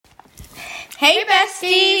Hey,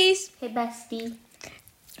 besties! Hey, bestie.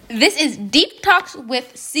 This is Deep Talks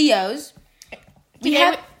with COs. We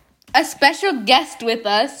have a special guest with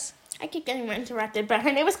us. I keep getting interrupted, but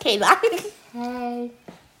her name is Kayla. Hey.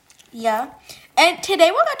 Yeah. And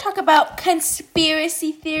today we're going to talk about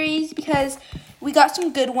conspiracy theories because we got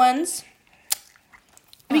some good ones.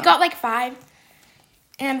 We got like 5.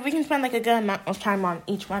 And we can spend like a good amount of time on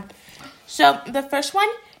each one. So the first one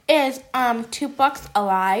is Tupac's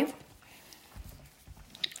alive.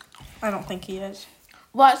 I don't think he is.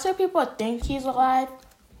 Lots of people think he's alive.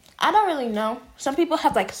 I don't really know. Some people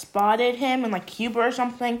have like spotted him in like Cuba or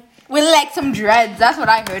something. With like some dreads. That's what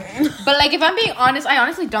I heard. But like if I'm being honest, I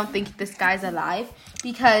honestly don't think this guy's alive.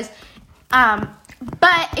 Because,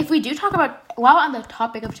 but if we do talk about, while on the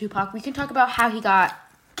topic of Tupac, we can talk about how he got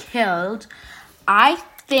killed. I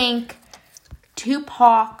think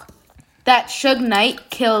Tupac, that Suge Knight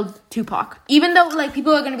killed Tupac. Even though like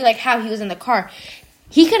people are going to be like how he was in the car.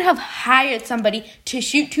 He could have hired somebody to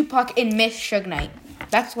shoot Tupac and miss Suge Knight.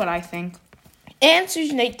 That's what I think. And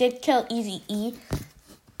Suge Knight did kill Eazy-E.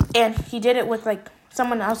 And he did it with like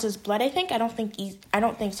someone else's blood, I think. I don't think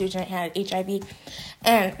Suge Knight had HIV.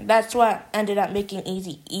 And that's what ended up making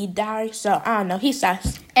Eazy-E die. So I don't know, he's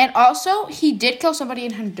sus. And also he did kill somebody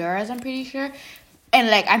in Honduras, I'm pretty sure. And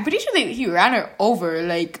like I'm pretty sure that he ran her over,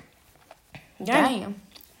 like damn.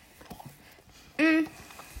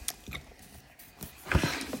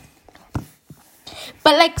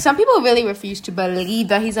 But like some people really refuse to believe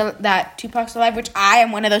that that Tupac's alive, which I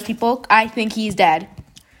am one of those people. I think he's dead.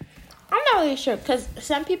 I'm not really sure because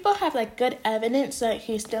some people have like good evidence that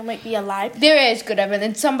he still might be alive. There is good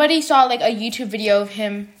evidence. Somebody saw like a YouTube video of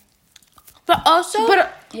him. But also,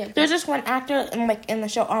 yeah, there's this one actor in the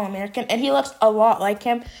show All American, and he looks a lot like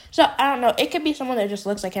him. So I don't know. It could be someone that just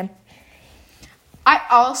looks like him. I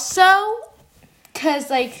also, cause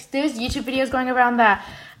like there's YouTube videos going around that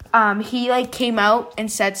he like came out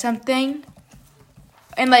and said something,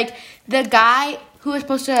 and like the guy who was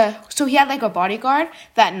supposed to, so he had like a bodyguard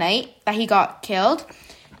that night that he got killed,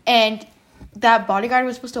 and that bodyguard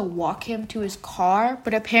was supposed to walk him to his car,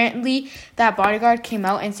 but apparently that bodyguard came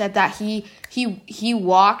out and said that he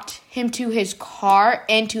walked him to his car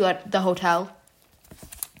and to the hotel.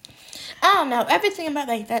 I don't know. Everything about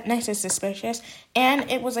like that night is suspicious,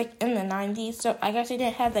 and it was like in the 90s, so I guess they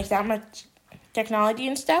didn't have like that much technology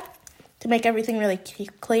and stuff to make everything really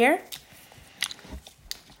clear.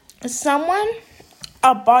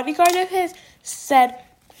 A bodyguard of his said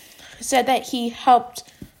that he helped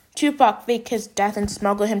Tupac fake his death and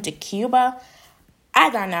smuggle him to Cuba. I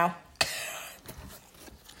don't know.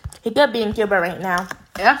 He could be in Cuba right now.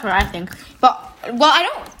 That's what I think. But, well,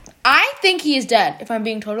 I think he is dead. If I'm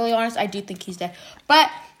being totally honest, I do think he's dead. But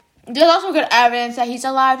there's also good evidence that he's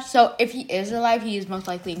alive. So if he is alive, he is most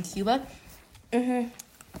likely in Cuba.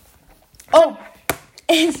 Oh,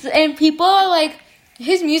 and people are like,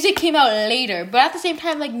 his music came out later. But at the same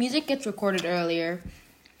time, like, music gets recorded earlier.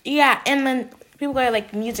 Yeah, and then people got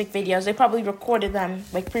like music videos. They probably recorded them,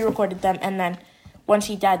 like pre-recorded them, and then once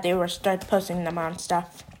he died, they started posting them on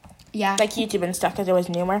stuff. Yeah. Like YouTube and stuff, because it was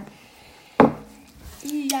newer.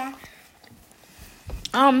 Yeah.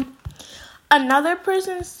 Another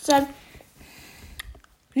person said,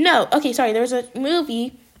 there was a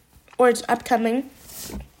movie, or it's upcoming,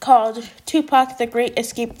 called Tupac, The Great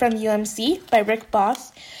Escape from UMC by Rick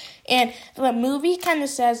Boss. And the movie kind of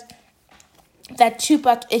says that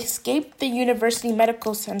Tupac escaped the University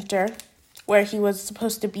Medical Center where he was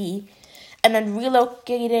supposed to be and then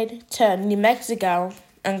relocated to New Mexico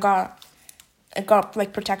and got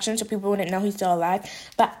like protection so people wouldn't know he's still alive.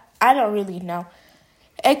 But I don't really know.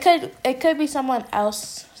 It could be someone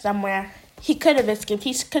else somewhere. He could have escaped.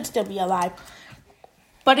 He could still be alive.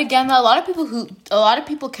 But again, a lot of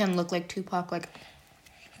people can look like Tupac. Like,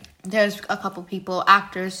 there's a couple people,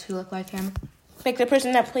 actors who look like him. Like the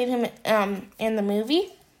person that played him in the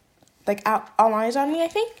movie, like All Eyes on Me, I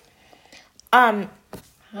think.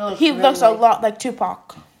 He looks a lot like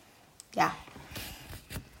Tupac. Yeah.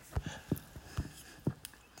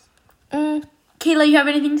 Kayla, you have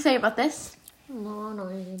anything to say about this? No, I don't know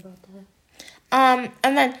anything about that.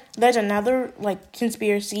 And then there's another like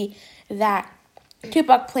conspiracy that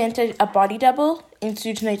Tupac planted a body double in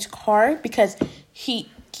Suge Knight's car because he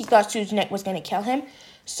thought Suge Knight was going to kill him.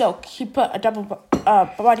 So he put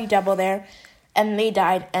a body double there, and they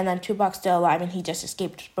died, and then Tupac's still alive, and he just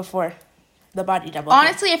escaped before the body double.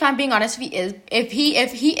 Honestly, if I'm being honest, if he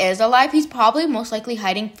is alive, he's probably most likely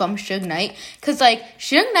hiding from Suge Knight. Because, like,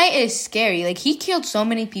 Suge Knight is scary. Like, he killed so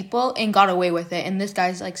many people and got away with it, and this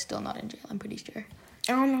guy's, like, still not in jail, I'm pretty sure.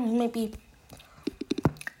 I don't know, maybe.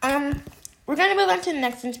 we're going to move on to the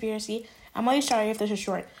next conspiracy. I'm really sorry if this is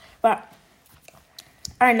short, but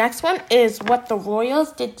our next one is what the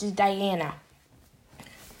royals did to Diana.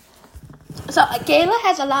 So, Kayla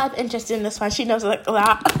has a lot of interest in this one. She knows like a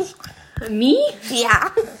lot. Me? Yeah.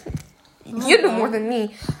 You know more than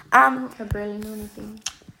me. I barely know anything.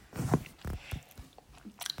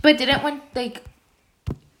 But didn't when, like,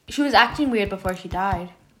 she was acting weird before she died,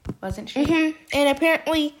 wasn't she? Mm-hmm. And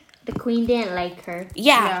apparently, The queen didn't like her.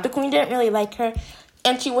 yeah, the queen didn't really like her.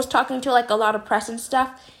 And she was talking to, like, a lot of press and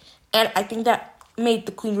stuff. And I think that made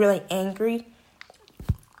the queen really angry.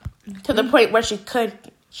 To the point where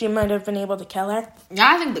she might have been able to kill her.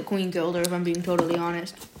 Yeah, I think the queen killed her, if I'm being totally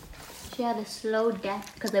honest. She had a slow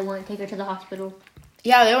death because they wouldn't take her to the hospital.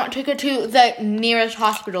 Yeah, they won't take her to the nearest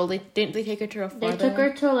hospital. Didn't they take her to a They farther took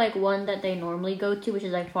her to like one that they normally go to, which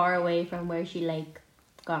is like far away from where she like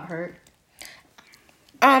got hurt.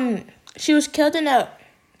 She was killed in a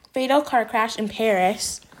fatal car crash in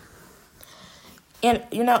Paris. And,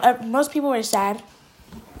 you know, most people were sad.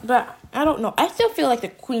 But, I don't know. I still feel like the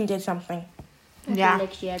queen did something. I Yeah. feel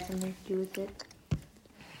like she had something to do with it.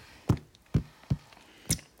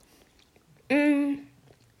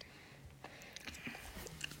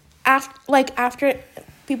 After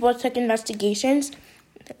people took investigations,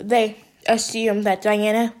 they assumed that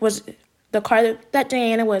the car that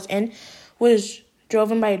Diana was in was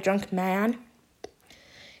driven by a drunk man.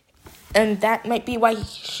 And that might be why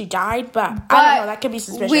she died, but I don't know, that could be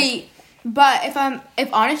suspicious. Wait, but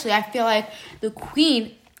if honestly, I feel like the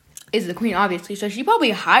queen is the queen, obviously, so she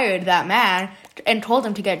probably hired that man and told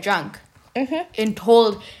him to get drunk.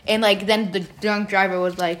 Mm-hmm. And like, then the drunk driver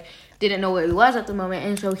was like, didn't know where he was at the moment,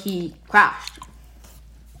 and so he crashed.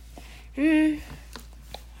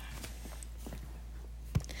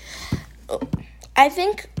 I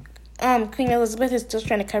think Queen Elizabeth is still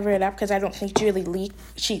trying to cover it up because I don't think she really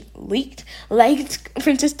liked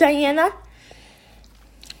Princess Diana.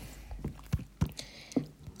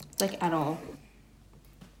 Like, at all.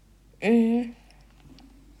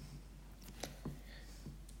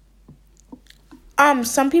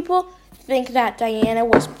 Some people think that Diana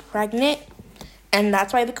was pregnant, and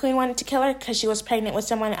that's why the queen wanted to kill her, because she was pregnant with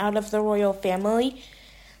someone out of the royal family.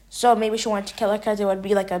 So maybe she wanted to kill her because it would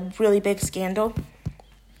be like a really big scandal.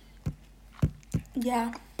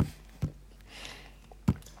 Yeah.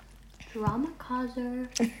 Drama causer.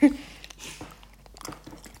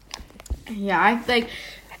 Yeah, I think.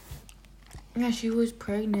 Yeah, she was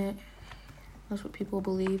pregnant. That's what people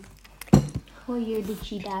believe. What year did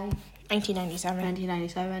she die? 1997.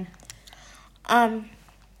 1997.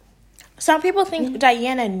 Some people think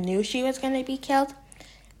Diana knew she was going to be killed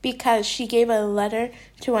because she gave a letter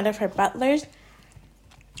to one of her butlers,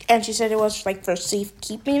 and she said it was like for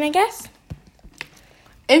safekeeping, I guess.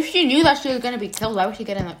 If she knew that she was gonna be killed, why would she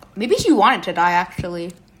get in? Maybe she wanted to die.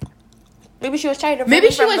 Actually, maybe she was trying to. Maybe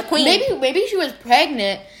she was. The queen. Maybe she was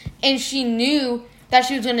pregnant, and she knew that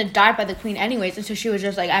she was gonna die by the queen anyways, and so she was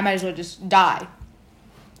just like, I might as well just die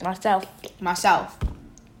myself.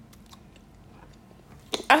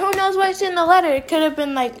 Who knows what's in the letter? It could have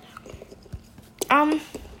been like, on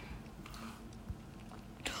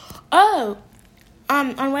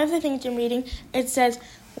one of the things I'm reading, it says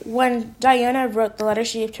when Diana wrote the letter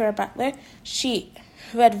she gave to her butler, she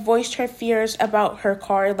had voiced her fears about her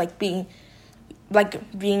car being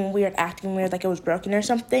weird, acting weird, like it was broken or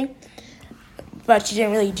something. But she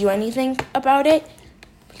didn't really do anything about it.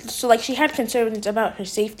 So she had concerns about her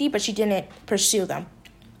safety, but she didn't pursue them.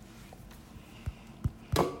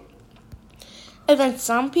 And then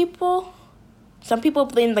some people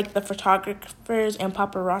blame the photographers and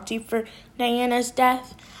paparazzi for Diana's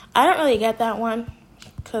death. I don't really get that one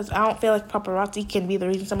because I don't feel like paparazzi can be the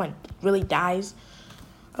reason someone really dies.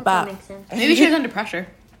 That makes sense. Maybe she was under pressure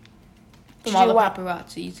from all the what?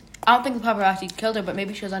 paparazzis. I don't think the paparazzi killed her, but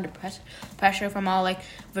maybe she was under pressure from all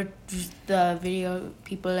the video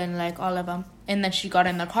people and all of them. And then she got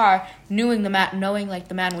in the car, knowing the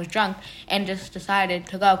man was drunk, and just decided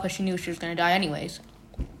to go because she knew she was gonna die anyways.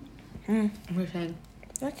 We're saying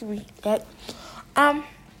that could be good.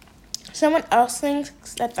 Someone else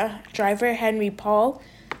thinks that the driver Henry Paul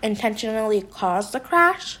intentionally caused the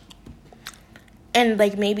crash, and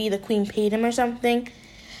maybe the queen paid him or something,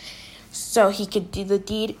 so he could do the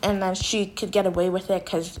deed, and then she could get away with it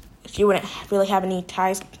because she wouldn't really have any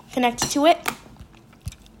ties connected to it.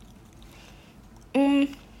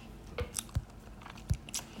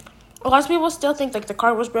 A lot of people still think the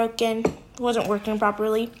car was broken, wasn't working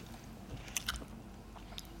properly.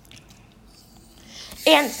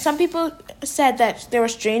 And some people said that there were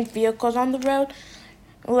strange vehicles on the road,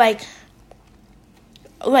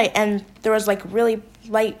 and there was really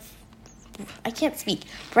I can't speak.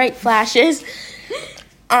 Bright flashes.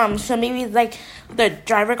 So maybe like the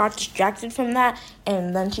driver got distracted from that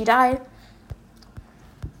and then she died.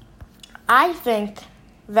 I think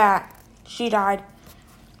that she died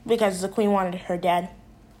because the queen wanted her dead.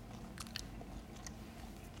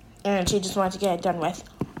 And she just wanted to get it done with.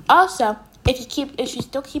 Also, if you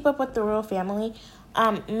still keep up with the royal family,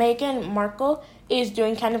 Meghan Markle is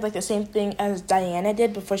doing kind of like the same thing as Diana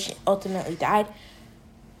did before she ultimately died.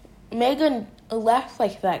 Meghan left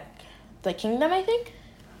like the kingdom, I think.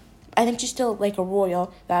 I think she's still like a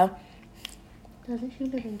royal though. Doesn't she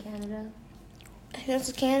live in Canada?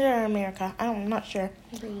 It's Canada or America. I'm not sure.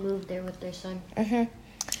 They moved there with their son.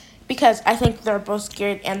 Because I think they're both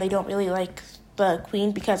scared and they don't really like the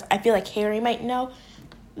queen, because I feel like Harry might know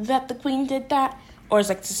that the queen did that or is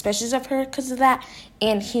like suspicious of her because of that,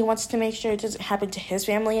 and he wants to make sure it doesn't happen to his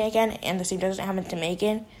family again and the same doesn't happen to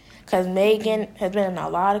Meghan, because Meghan has been in a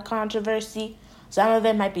lot of controversy. Some of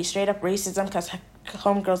it might be straight up racism because her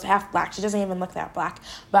homegirl's half black. She doesn't even look that black,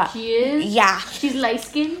 but She is? Yeah. She's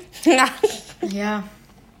light-skinned? Yeah.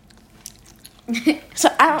 So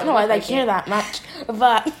I don't know why I hear that much,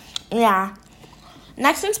 but yeah.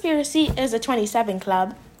 Next conspiracy is the 27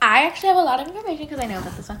 Club. I actually have a lot of information because I know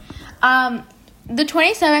about this one. The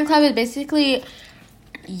 27 Club is basically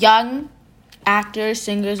young actors,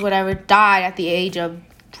 singers, whatever, died at the age of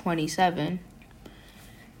 27.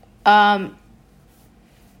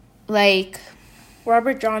 Like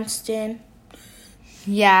Robert Johnston.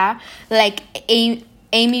 Yeah, like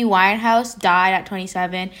Amy Winehouse died at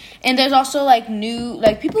 27, and there's also like new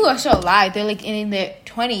people who are still alive. They're like in their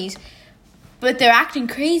 20s, but they're acting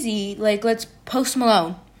crazy. Like let's Post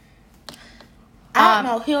Malone. I don't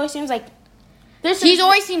know. He always seems like He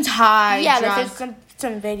always seems high. Yeah, drunk. there's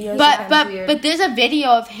some videos. But there's a video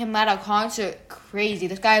of him at a concert. Crazy.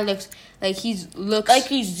 This guy looks like he's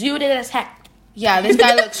zooted as heck. Yeah, this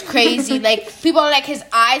guy looks crazy. Like, people are like, his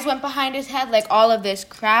eyes went behind his head. Like, all of this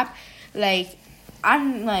crap. Like,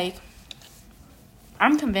 I'm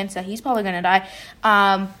convinced that he's probably gonna die.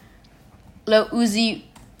 Lil Uzi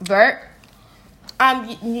Vert.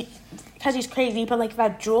 Because he's crazy, but like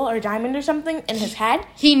that jewel or diamond or something in his head.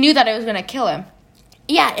 He knew that it was gonna kill him.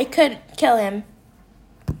 Yeah, it could kill him.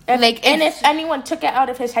 If anyone took it out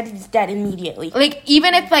of his head, he's dead immediately. Like,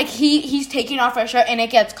 even if like he's taking off a shirt and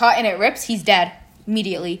it gets caught and it rips, he's dead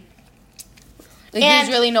immediately. Like, there's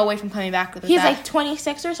really no way from coming back with that. He's like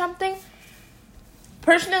 26 or something.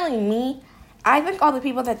 Personally, I think all the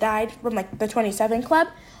people that died from like the 27 Club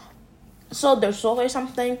sold their soul or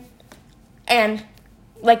something, and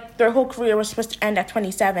like their whole career was supposed to end at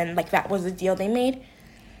 27. Like that was the deal they made.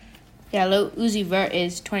 Yeah, Lil Uzi Vert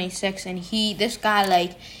is 26, and the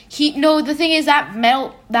thing is that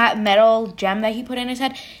metal gem that he put in his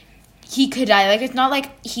head, he could die. Like, it's not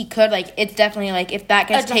like he could, like, it's definitely, like, if that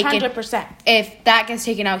gets taken... 100%. If that gets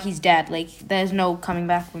taken out, he's dead. Like, there's no coming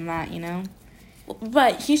back from that, you know?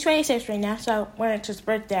 But he's 26 right now, so when it's his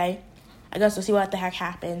birthday, I guess we'll see what the heck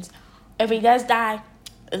happens. If he does die,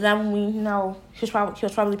 then we know he was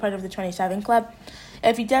probably part of the 27 Club.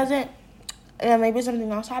 If he doesn't, then maybe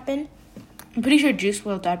something else happened. I'm pretty sure Juice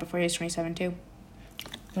WRLD died before he was 27 too.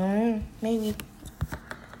 Maybe.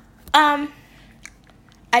 I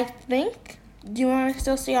think. Do you want to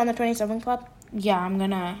still stay on the 27 Club? Yeah, I'm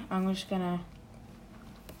just gonna.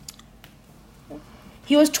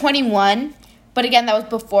 He was 21, but again, that was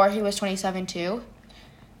before he was 27 too.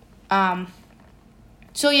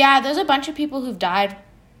 So yeah, there's a bunch of people who've died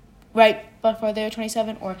right before they were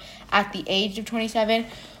 27 or at the age of 27,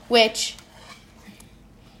 which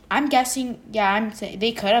I'm guessing, I'm saying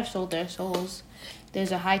they could have sold their souls.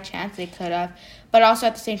 There's a high chance they could have. But also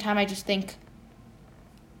at the same time, I just think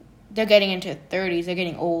they're getting into 30s. They're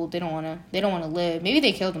getting old. They don't want to live. Maybe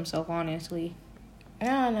they killed themselves, honestly. I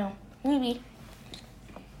don't know. Maybe.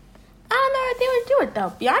 I don't know if they would do it,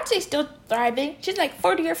 though. Beyonce's still thriving. She's like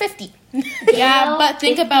 40 or 50. Yeah, but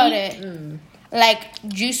think about it. Like,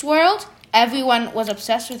 Juice WRLD, everyone was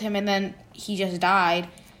obsessed with him, and then he just died.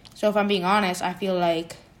 So if I'm being honest, I feel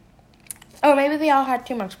like... Or maybe they all had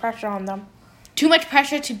too much pressure on them. Too much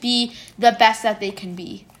pressure to be the best that they can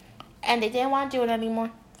be. And they didn't want to do it anymore.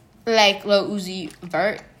 Like Lil Uzi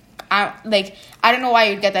Vert. I don't know why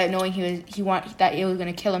you'd get that knowing that it was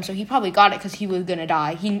going to kill him. So he probably got it because he was going to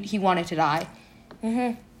die. He wanted to die.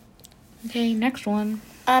 Okay, next one.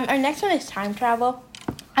 Our next one is time travel.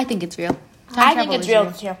 I think it's real. I think it's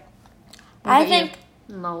real too.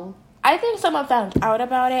 No. I think someone found out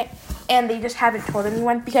about it and they just haven't told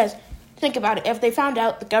anyone, because think about it. If they found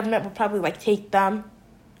out, the government would probably take them,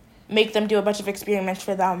 make them do a bunch of experiments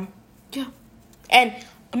for them. Yeah. And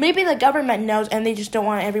maybe the government knows and they just don't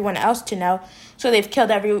want everyone else to know. So they've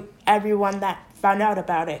killed everyone that found out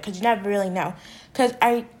about it, because you never really know. Because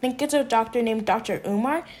I think it's a doctor named Dr.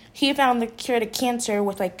 Umar. He found the cure to cancer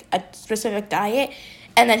with like a specific diet,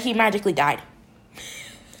 and then he magically died.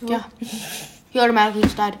 Yeah. He automatically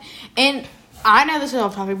just died. And I know this is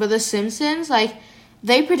off topic, but The Simpsons, like,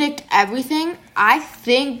 they predict everything. I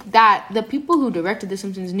think that the people who directed The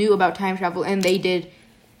Simpsons knew about time travel, and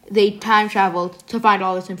they time traveled to find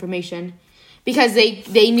all this information. Because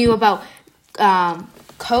they knew about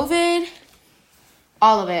COVID,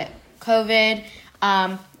 all of it. COVID,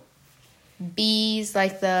 bees,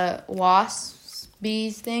 like the wasps,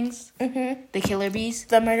 bees things. Mm-hmm. The killer bees.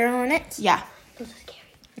 The murder hornets? Yeah. Those are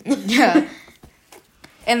scary. Yeah.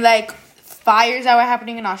 And, like, fires that were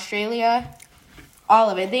happening in Australia. All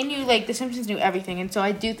of it. They knew, like, The Simpsons knew everything. And so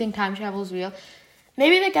I do think time travel is real.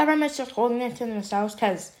 Maybe the government's just holding it to themselves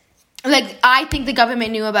because... Like, I think the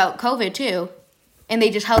government knew about COVID, too. And they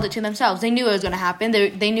just held it to themselves. They knew it was going to happen.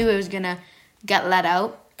 They knew it was going to get let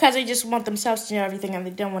out. Because they just want themselves to know everything and they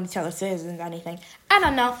don't want to tell the citizens anything. I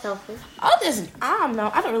don't know. Selfish. All this, I don't know.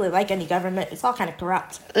 I don't really like any government. It's all kind of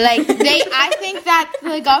corrupt. Like, I think that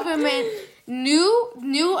the government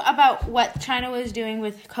knew about what China was doing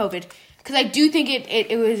with COVID. Because I do think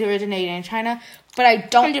it was originated in China. But I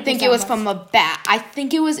don't think it was from a bat. I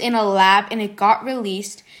think it was in a lab and it got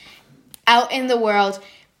released out in the world.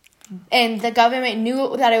 And the government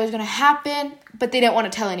knew that it was going to happen, but they didn't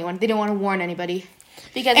want to tell anyone. They didn't want to warn anybody.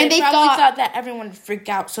 Because they probably thought that everyone would freak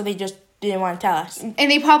out, so they just didn't want to tell us. And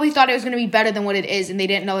they probably thought it was going to be better than what it is, and they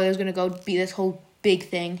didn't know it was going to go be this whole big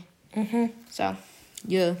thing. Mm-hmm. So,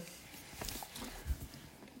 yeah.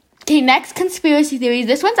 Okay, next conspiracy theory.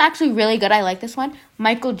 This one's actually really good. I like this one.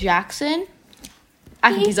 Michael Jackson.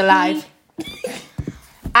 I think he's alive.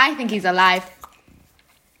 I think he's alive.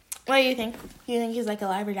 What do you think? Do you think he's like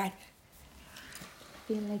alive or died? I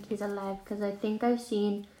feel like he's alive because I think I've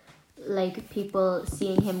seen like people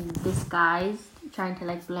seeing him disguised, trying to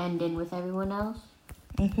like blend in with everyone else.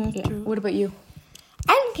 Mm-hmm. Yeah. True. What about you?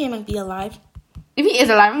 I think he might be alive. If he is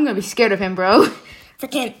alive, I'm gonna be scared of him, bro.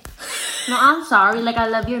 Freaking. No, I'm sorry. Like I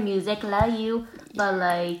love your music, love you, but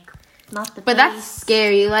like not the. But face. that's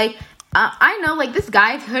scary. Like I know, like this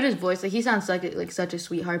guy. I've heard his voice. Like he sounds like such a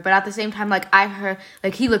sweetheart. But at the same time, like I heard,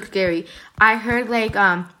 like he looked scary. I heard like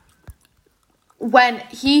when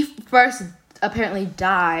he first apparently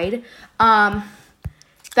died,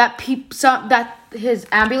 that his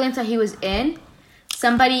ambulance that he was in,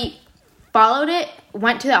 somebody followed it,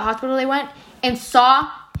 went to that hospital they went, and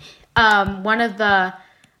saw one of the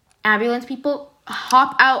ambulance people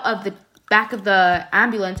hop out of the back of the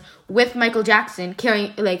ambulance with Michael Jackson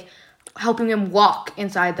carrying, like, helping him walk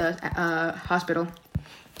inside the hospital.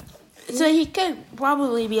 So he could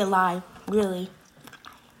probably be alive, really.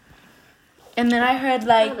 And then I heard, I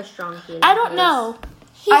like, have a strong feeling. I don't know.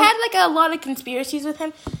 He had like a lot of conspiracies with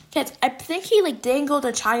him because I think he like dangled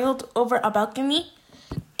a child over a balcony,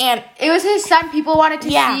 and it was his son. People wanted to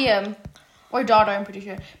Yeah. see him, or daughter. I'm pretty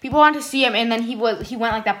sure. People wanted to see him, and then he went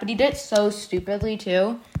like that, but he did it so stupidly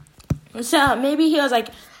too. so maybe he was like,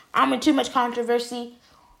 "I'm in too much controversy.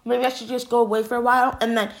 Maybe I should just go away for a while."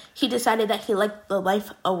 And then he decided that he liked the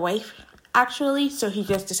life away, actually. So he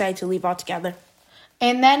just decided to leave altogether.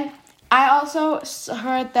 And then I also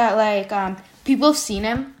heard that like people have seen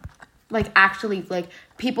him, like actually like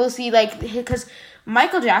people see like because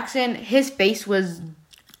Michael Jackson, his face was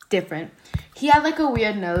different. He had like a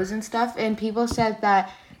weird nose and stuff, and people said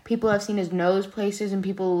that people have seen his nose places and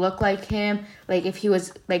people look like him, like if he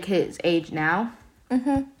was like his age now.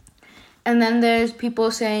 Mm-hmm. And then there's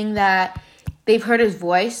people saying that they've heard his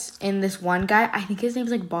voice in this one guy. I think his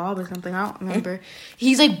name's like Bob or something. I don't remember.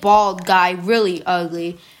 He's like bald guy, really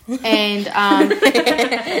ugly. And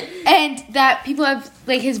and that people have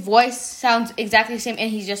like his voice sounds exactly the same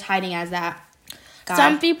and he's just hiding as that guy.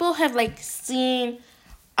 Some people have like seen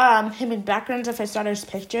him in backgrounds of his daughter's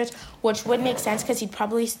pictures, which would make sense because he'd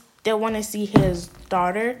probably still want to see his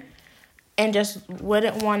daughter and just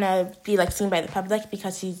wouldn't want to be like seen by the public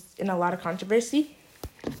because he's in a lot of controversy.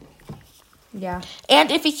 Yeah. And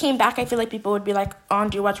if he came back, I feel like people would be like,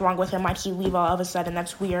 Andrew, what's wrong with him? Why'd he leave all of a sudden?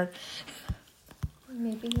 That's weird.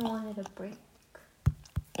 Maybe he wanted a break.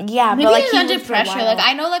 Yeah, Maybe but like he's he under lived for a pressure. while. Like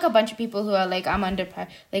I know like a bunch of people who are like I'm under pressure.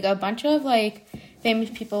 Like a bunch of like famous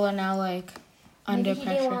people are now like under Maybe he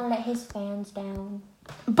pressure. didn't want to let his fans down.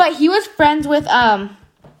 But he was friends with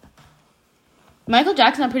Michael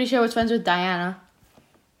Jackson. I'm pretty sure was friends with Diana.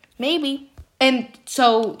 Maybe. And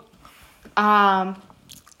so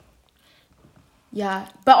yeah,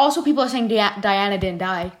 but also people are saying Diana didn't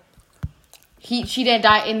die. She didn't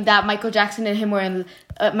die, and that Michael Jackson and him were in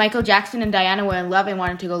Michael Jackson and Diana were in love and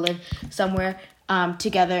wanted to go live somewhere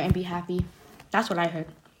together and be happy. That's what I heard.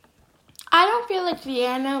 I don't feel like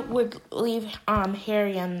Diana would leave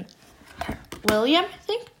Harry and William, I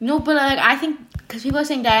think. No, but like I think because people are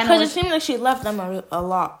saying Diana. Because it seemed like she loved them a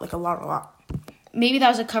lot, like a lot. Maybe that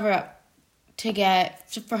was a cover up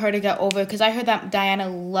for her to get over. Because I heard that Diana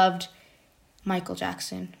loved Michael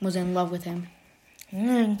Jackson, was in love with him.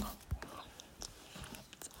 I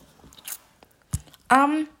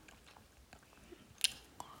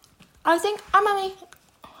think I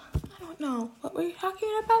don't know what were you talking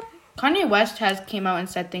about. Kanye West came out and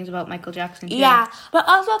said things about Michael Jackson too. Yeah, but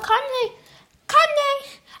also Kanye,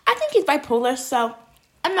 I think he's bipolar, so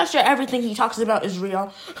I'm not sure everything he talks about is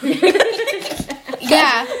real.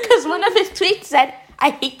 Yeah, because one of his tweets said,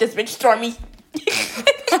 "I hate this bitch, Stormy."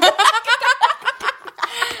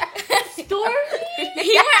 Stormy?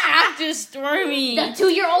 He went after Stormy. The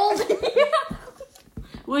 2-year-old?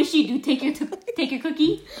 What did she do? Take your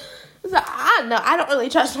cookie? So, I don't know. I don't really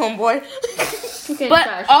trust homeboy. Okay, But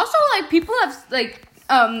trash. also, like, people have, like,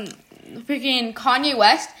 freaking Kanye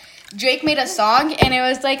West, Drake made a song, and it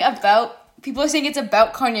was, like, about, people are saying it's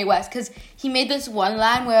about Kanye West, because he made this one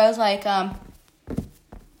line where it was, like,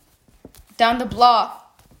 down the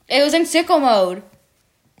block. It was in sicko mode.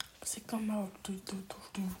 Sicko mode.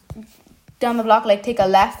 Down the block, like, take a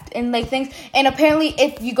left and, like, things. And apparently,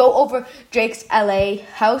 if you go over Drake's LA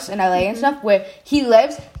house in LA and stuff, where he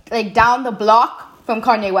lives, like, down the block from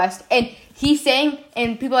Kanye West. And he's saying,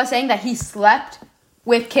 and people are saying that he slept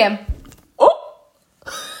with Kim. Oh!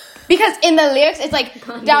 Because in the lyrics, it's like,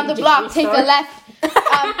 Kanye down the just block, take a restart. left.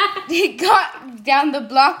 He got down the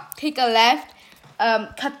block, take a left,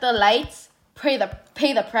 cut the lights, pay the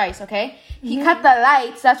price, okay? He cut the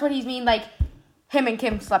lights, that's what he's mean, like, him and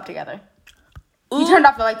Kim slept together. He turned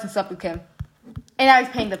off the lights and slept with Kim. And now he's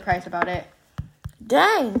paying the price about it.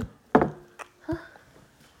 Dang.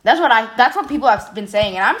 That's what people have been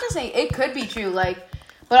saying, and I'm just saying it could be true, like,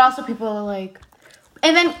 but also people are like,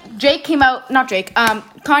 and then Kanye came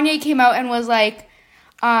out and was like,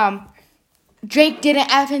 Drake didn't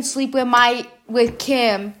effing sleep with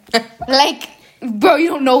Kim. Like, bro, you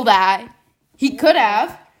don't know that. He could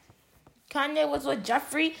have. Kanye was with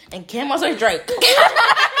Jeffrey and Kim was with Drake.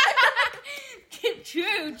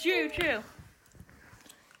 True.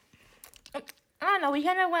 I don't know, we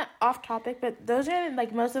kind of went off topic, but those are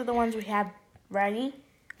like most of the ones we have ready.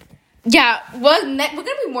 Yeah, well, we're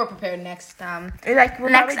gonna be more prepared next. We're next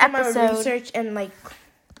probably doing more episode. research and like.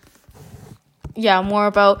 Yeah, more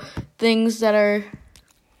about things that are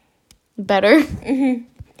better.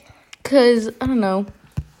 Cause I don't know.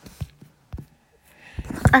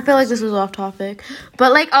 I feel like this was off topic,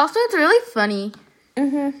 but like also it's really funny.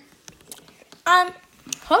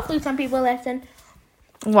 Hopefully some people listen.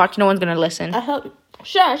 Watch, no one's gonna listen. I hope.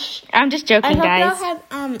 Shush. I'm just joking, I guys. hope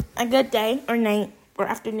y'all have a good day or night or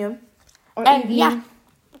afternoon. Or evening. Yeah.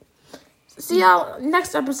 See y'all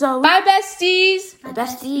next episode. Bye, besties.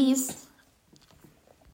 Besties.